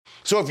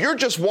So if you're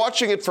just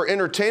watching it for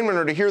entertainment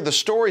or to hear the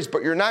stories,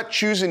 but you're not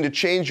choosing to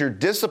change your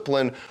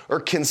discipline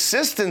or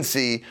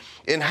consistency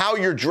in how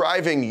you're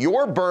driving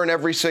your burn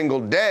every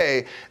single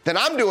day, then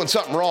I'm doing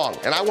something wrong,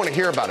 and I want to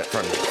hear about it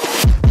from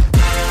you.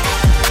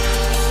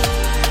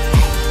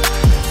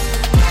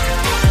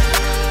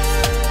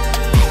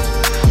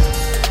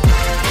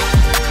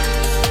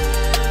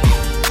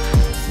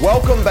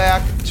 Welcome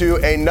back to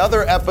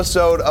another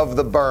episode of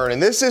The Burn.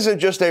 And this isn't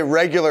just a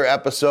regular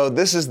episode.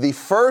 This is the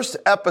first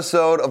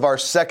episode of our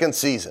second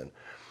season.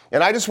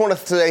 And I just want to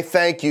say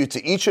thank you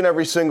to each and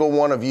every single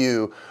one of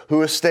you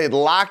who has stayed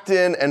locked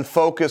in and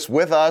focused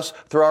with us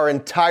through our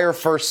entire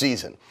first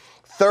season.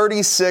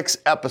 36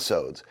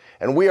 episodes.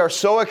 And we are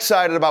so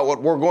excited about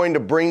what we're going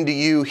to bring to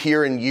you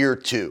here in year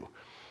 2.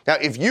 Now,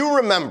 if you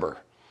remember,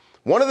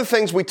 one of the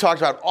things we talked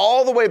about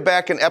all the way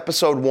back in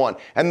episode 1,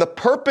 and the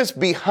purpose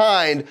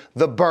behind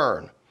the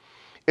burn,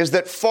 is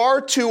that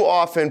far too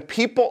often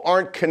people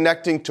aren't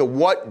connecting to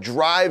what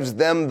drives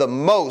them the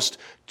most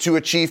to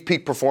achieve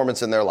peak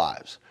performance in their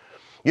lives.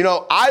 You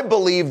know, I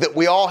believe that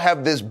we all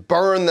have this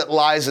burn that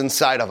lies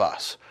inside of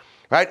us,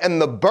 right? And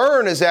the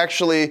burn is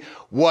actually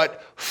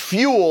what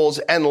fuels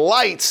and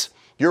lights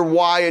your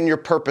why and your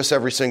purpose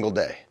every single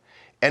day.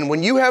 And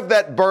when you have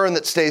that burn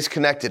that stays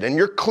connected and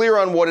you're clear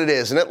on what it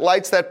is and it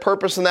lights that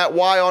purpose and that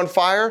why on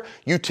fire,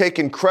 you take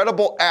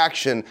incredible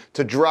action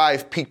to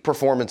drive peak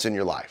performance in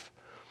your life.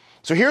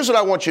 So here's what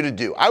I want you to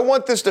do. I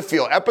want this to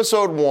feel,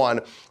 episode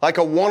 1, like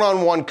a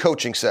one-on-one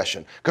coaching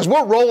session, because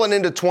we're rolling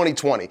into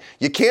 2020.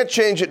 You can't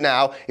change it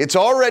now. It's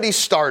already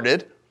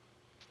started,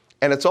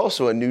 and it's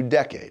also a new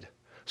decade.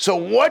 So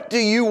what do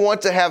you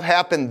want to have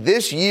happen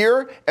this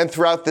year and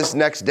throughout this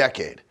next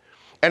decade?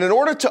 And in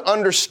order to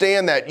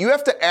understand that, you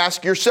have to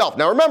ask yourself.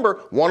 Now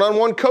remember,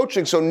 one-on-one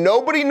coaching, so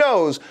nobody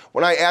knows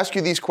when I ask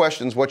you these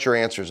questions what your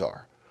answers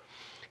are.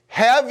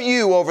 Have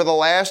you, over the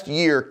last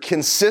year,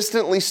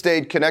 consistently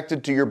stayed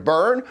connected to your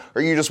burn, or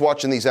are you just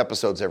watching these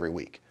episodes every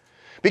week?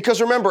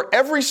 Because remember,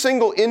 every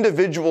single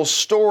individual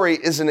story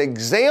is an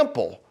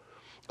example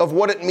of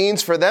what it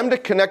means for them to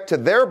connect to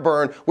their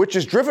burn, which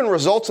has driven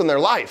results in their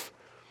life.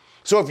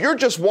 So if you're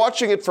just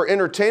watching it for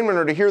entertainment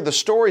or to hear the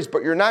stories,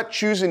 but you're not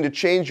choosing to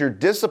change your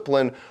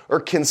discipline or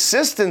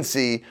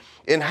consistency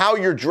in how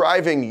you're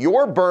driving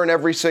your burn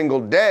every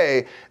single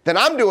day, then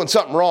I'm doing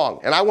something wrong,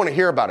 and I want to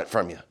hear about it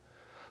from you.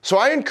 So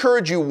I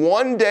encourage you,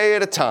 one day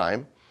at a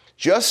time,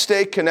 just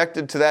stay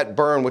connected to that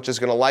burn, which is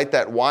going to light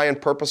that why and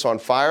purpose on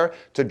fire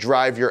to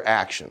drive your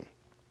action.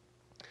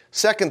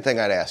 Second thing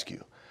I'd ask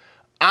you,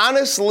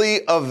 honestly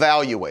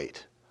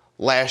evaluate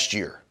last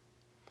year.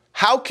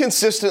 How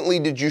consistently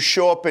did you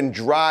show up and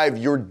drive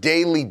your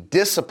daily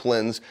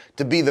disciplines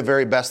to be the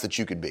very best that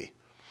you could be?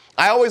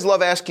 I always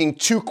love asking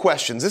 2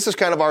 questions. This is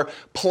kind of our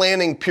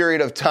planning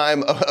period of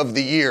time of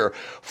the year.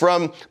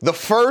 From the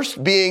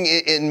first being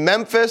in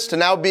Memphis to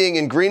now being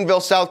in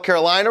Greenville, South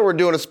Carolina. We're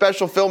doing a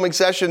special filming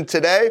session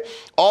today.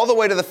 All the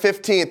way to the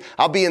 15th,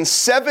 I'll be in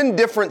 7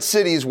 different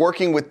cities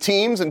working with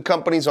teams and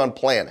companies on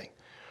planning.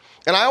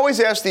 And I always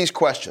ask these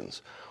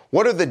questions.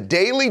 What are the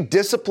daily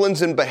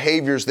disciplines and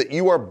behaviors that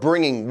you are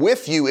bringing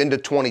with you into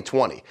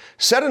 2020?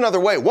 Said another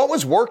way, what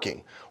was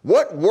working?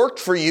 What worked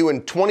for you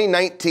in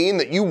 2019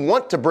 that you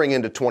want to bring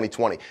into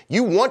 2020?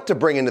 You want to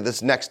bring into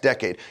this next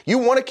decade. You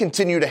want to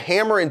continue to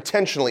hammer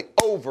intentionally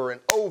over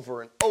and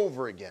over and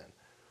over again.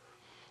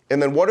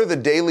 And then what are the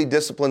daily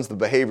disciplines, the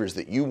behaviors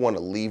that you want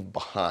to leave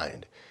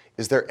behind?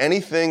 Is there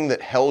anything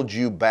that held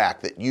you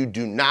back that you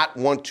do not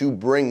want to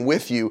bring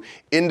with you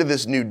into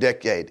this new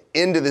decade,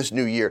 into this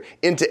new year,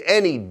 into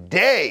any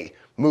day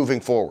moving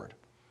forward?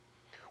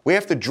 We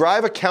have to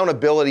drive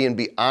accountability and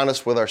be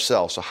honest with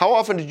ourselves. So how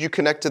often did you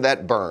connect to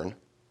that burn?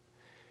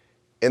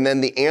 And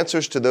then the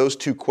answers to those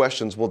 2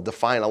 questions will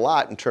define a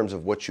lot in terms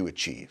of what you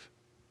achieve.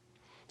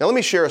 Now let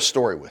me share a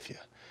story with you.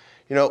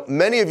 You know,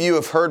 many of you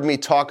have heard me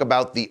talk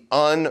about the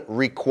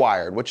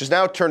Unrequired, which has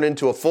now turned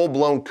into a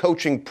full-blown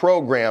coaching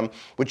program,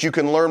 which you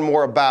can learn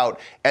more about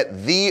at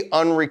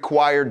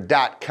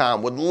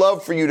theunrequired.com. Would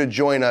love for you to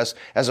join us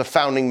as a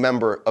founding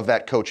member of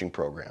that coaching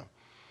program.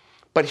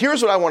 But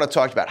here's what I want to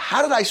talk about.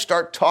 How did I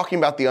start talking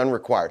about the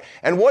unrequired?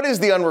 And what is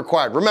the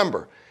unrequired?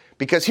 Remember,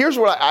 because here's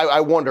what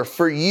I wonder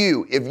for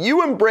you. If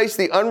you embrace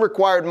the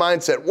unrequired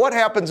mindset, what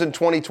happens in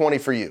 2020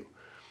 for you?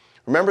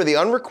 Remember, the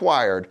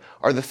unrequired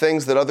are the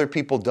things that other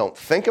people don't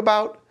think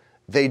about,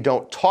 they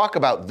don't talk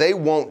about, they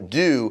won't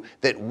do,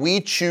 that we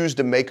choose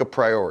to make a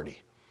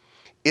priority.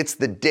 It's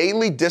the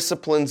daily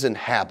disciplines and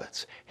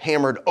habits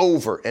hammered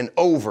over and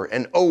over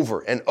and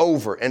over and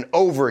over and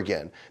over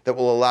again that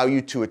will allow you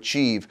to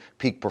achieve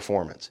peak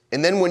performance.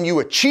 And then when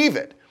you achieve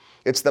it,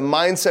 it's the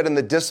mindset and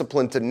the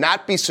discipline to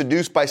not be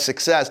seduced by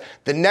success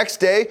the next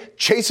day,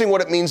 chasing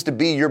what it means to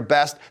be your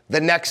best the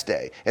next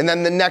day, and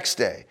then the next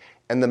day.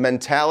 And the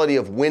mentality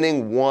of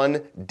winning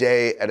one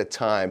day at a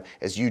time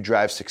as you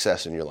drive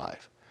success in your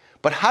life.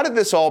 But how did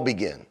this all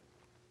begin?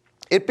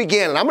 It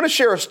began, and I'm going to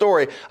share a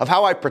story of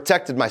how I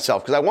protected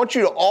myself, because I want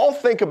you to all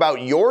think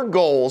about your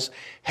goals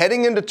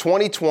heading into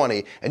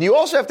 2020, and you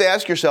also have to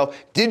ask yourself,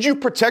 did you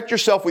protect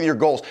yourself with your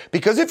goals?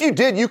 Because if you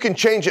did, you can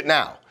change it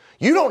now.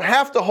 You don't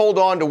have to hold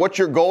on to what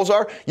your goals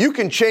are. You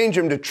can change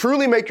them to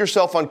truly make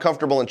yourself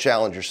uncomfortable and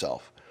challenge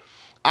yourself.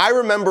 I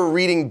remember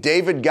reading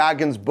David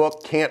Goggins'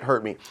 book, Can't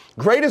Hurt Me.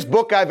 Greatest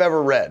book I've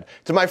ever read.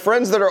 To my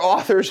friends that are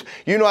authors,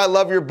 you know I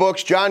love your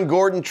books. John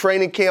Gordon,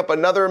 Training Camp,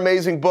 another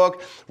amazing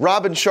book.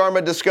 Robin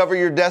Sharma, Discover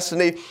Your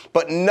Destiny.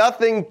 But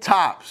nothing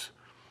tops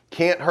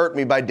Can't Hurt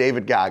Me by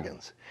David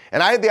Goggins.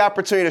 And I had the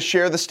opportunity to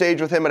share the stage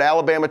with him at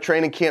Alabama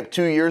Training Camp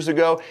 2 years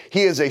ago.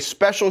 He is a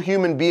special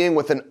human being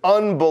with an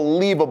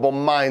unbelievable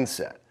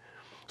mindset.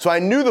 So I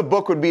knew the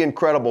book would be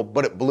incredible,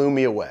 but it blew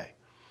me away.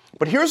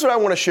 But here's what I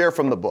want to share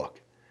from the book.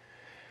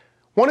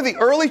 One of the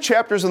early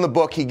chapters in the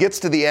book, he gets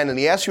to the end and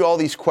he asks you all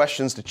these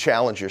questions to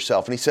challenge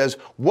yourself. And he says,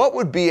 what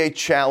would be a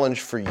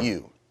challenge for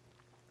you?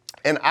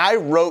 And I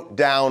wrote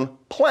down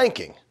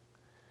planking.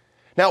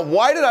 Now,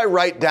 why did I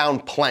write down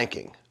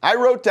planking? I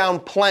wrote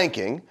down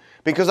planking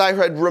because I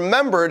had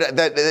remembered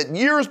that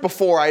years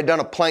before I had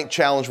done a plank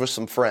challenge with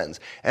some friends.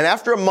 And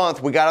after a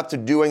month, we got up to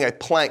doing a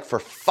plank for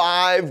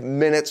 5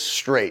 minutes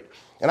straight.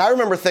 And I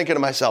remember thinking to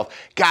myself,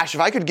 gosh,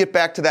 if I could get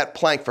back to that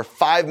plank for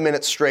 5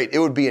 minutes straight, it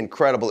would be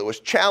incredible. It was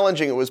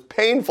challenging. It was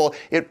painful.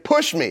 It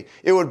pushed me.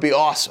 It would be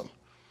awesome.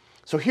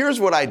 So here's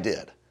what I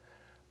did.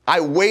 I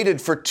waited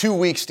for 2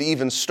 weeks to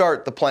even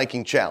start the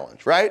planking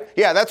challenge, right?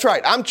 Yeah, that's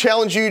right. I'm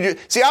challenging you to,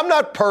 see, I'm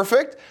not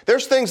perfect.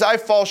 There's things I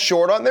fall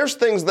short on. There's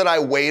things that I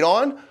wait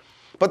on.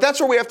 But that's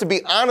where we have to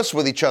be honest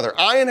with each other.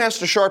 Iron has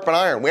to sharpen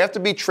iron. We have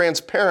to be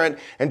transparent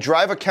and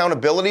drive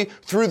accountability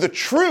through the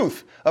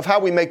truth of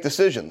how we make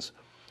decisions.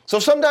 So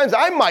sometimes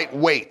I might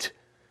wait.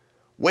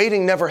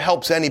 Waiting never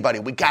helps anybody.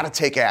 We got to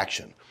take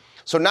action.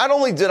 So not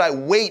only did I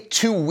wait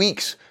 2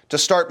 weeks to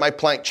start my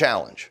plank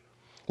challenge,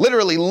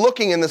 literally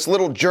looking in this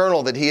little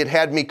journal that he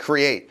had me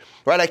create,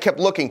 right? I kept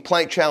looking,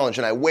 plank challenge,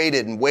 and I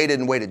waited and waited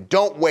and waited.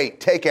 Don't wait,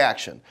 take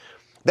action.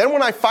 Then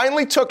when I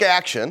finally took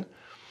action,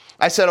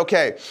 I said,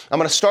 okay, I'm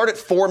going to start at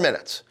 4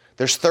 minutes.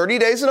 There's 30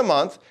 days in a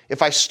month.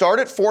 If I start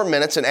at 4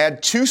 minutes and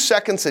add 2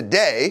 seconds a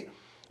day,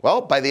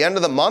 well, by the end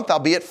of the month, I'll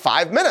be at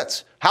 5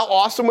 minutes. How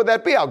awesome would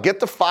that be? I'll get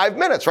to 5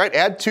 minutes, right?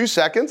 Add 2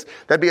 seconds.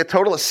 That'd be a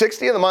total of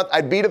 60 in the month.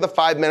 I'd be to the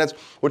 5 minutes,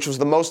 which was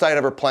the most I'd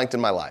ever planked in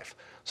my life.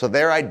 So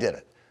there I did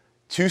it.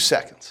 2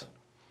 seconds.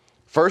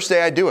 First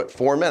day I do it,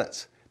 4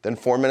 minutes. Then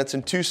 4 minutes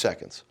and 2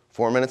 seconds.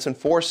 4 minutes and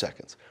 4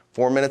 seconds.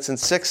 4 minutes and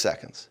 6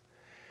 seconds.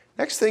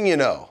 Next thing you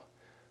know,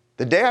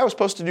 the day I was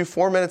supposed to do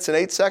 4 minutes and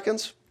 8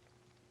 seconds,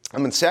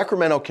 I'm in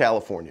Sacramento,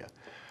 California.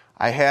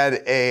 I had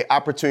an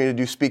opportunity to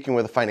do speaking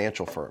with a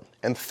financial firm.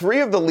 And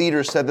 3 of the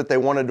leaders said that they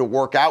wanted to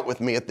work out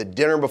with me at the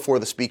dinner before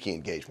the speaking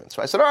engagement.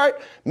 So I said, all right,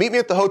 meet me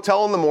at the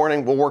hotel in the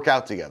morning. We'll work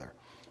out together.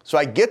 So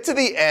I get to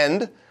the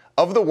end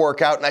of the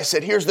workout and I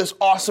said, here's this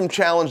awesome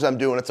challenge I'm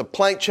doing. It's a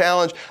plank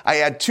challenge. I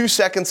add 2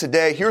 seconds a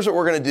day. Here's what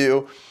we're going to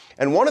do.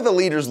 And one of the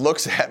leaders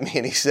looks at me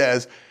and he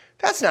says,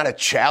 that's not a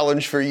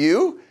challenge for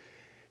you.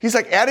 He's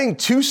like, adding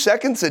 2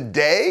 seconds a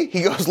day?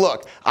 He goes,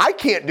 look, I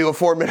can't do a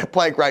 4-minute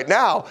plank right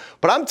now,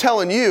 but I'm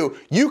telling you,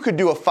 you could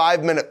do a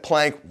 5-minute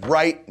plank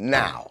right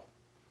now.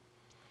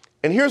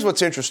 And here's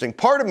what's interesting.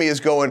 Part of me is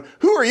going,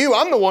 who are you?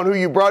 I'm the one who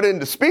you brought in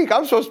to speak.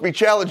 I'm supposed to be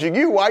challenging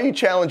you. Why are you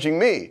challenging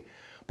me?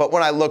 But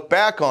when I look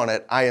back on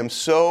it, I am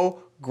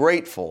so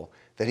grateful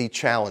that he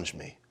challenged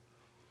me.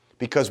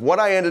 Because what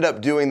I ended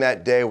up doing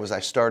that day was I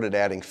started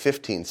adding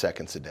 15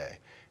 seconds a day.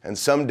 And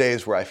some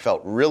days where I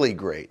felt really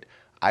great,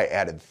 I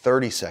added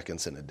 30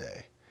 seconds in a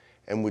day.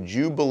 And would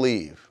you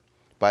believe,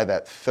 by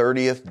that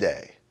 30th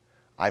day,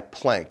 I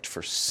planked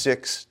for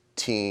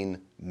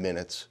 16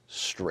 minutes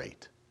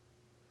straight.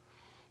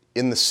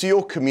 In the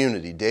SEAL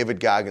community, David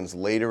Goggins,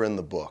 later in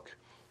the book,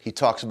 he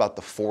talks about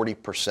the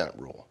 40%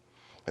 rule.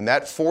 And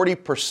that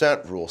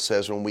 40% rule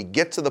says when we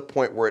get to the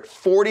point where at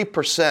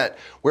 40%,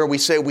 where we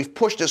say we've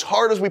pushed as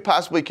hard as we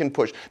possibly can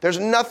push, there's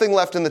nothing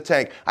left in the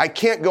tank, I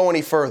can't go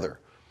any further,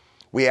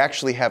 we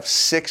actually have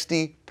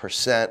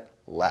 60%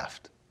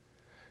 left.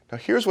 Now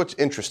here's what's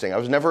interesting. I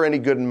was never any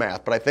good in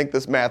math, but I think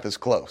this math is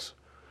close.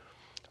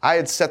 I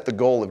had set the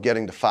goal of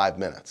getting to 5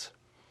 minutes.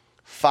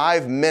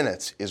 5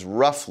 minutes is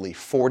roughly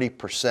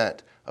 40%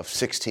 of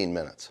 16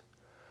 minutes.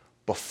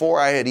 Before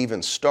I had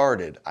even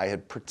started, I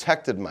had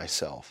protected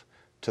myself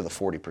to the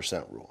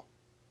 40% rule.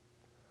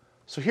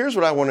 So here's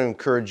what I want to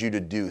encourage you to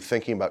do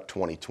thinking about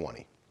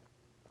 2020.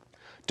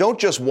 Don't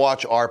just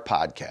watch our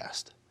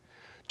podcast.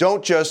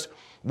 Don't just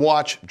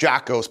watch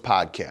Jocko's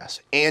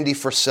podcast, Andy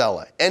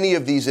Frisella, any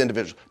of these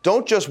individuals.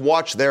 Don't just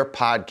watch their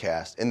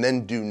podcast and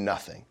then do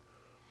nothing.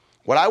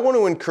 What I want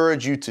to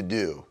encourage you to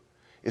do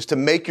is to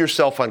make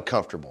yourself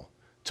uncomfortable,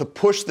 to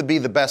push to be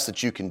the best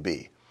that you can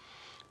be.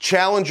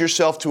 Challenge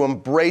yourself to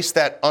embrace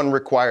that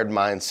unrequired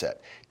mindset.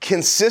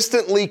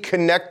 Consistently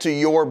connect to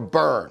your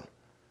burn.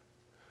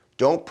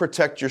 Don't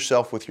protect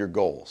yourself with your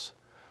goals.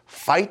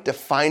 Fight to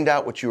find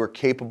out what you are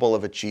capable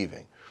of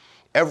achieving.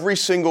 Every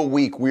single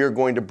week, we are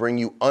going to bring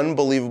you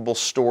unbelievable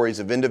stories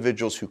of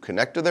individuals who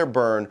connect to their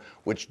burn,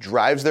 which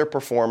drives their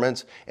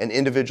performance, and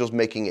individuals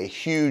making a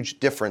huge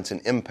difference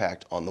and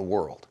impact on the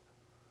world.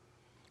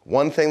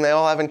 One thing they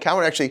all have in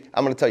common, actually,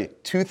 I'm going to tell you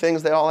 2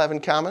 things they all have in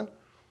common.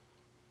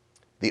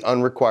 The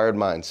unrequired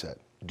mindset,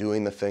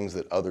 doing the things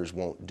that others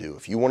won't do.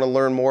 If you want to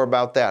learn more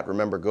about that,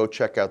 remember, go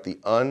check out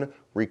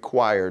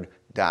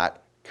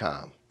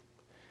theunrequired.com.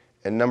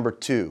 And number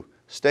 2,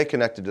 stay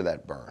connected to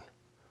that burn.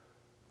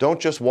 Don't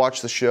just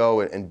watch the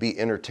show and be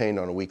entertained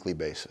on a weekly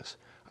basis.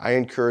 I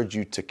encourage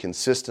you to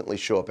consistently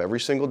show up every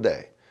single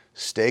day.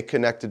 Stay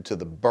connected to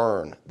the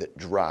burn that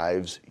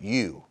drives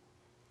you.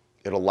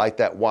 It'll light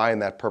that why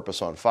and that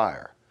purpose on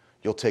fire.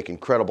 You'll take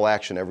incredible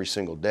action every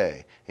single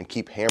day and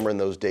keep hammering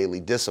those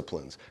daily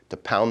disciplines to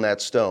pound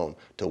that stone,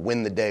 to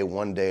win the day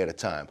one day at a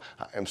time.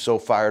 I am so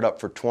fired up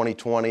for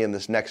 2020 and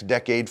this next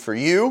decade for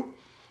you.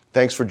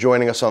 Thanks for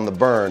joining us on The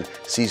Burn.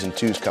 Season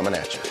 2 is coming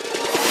at you.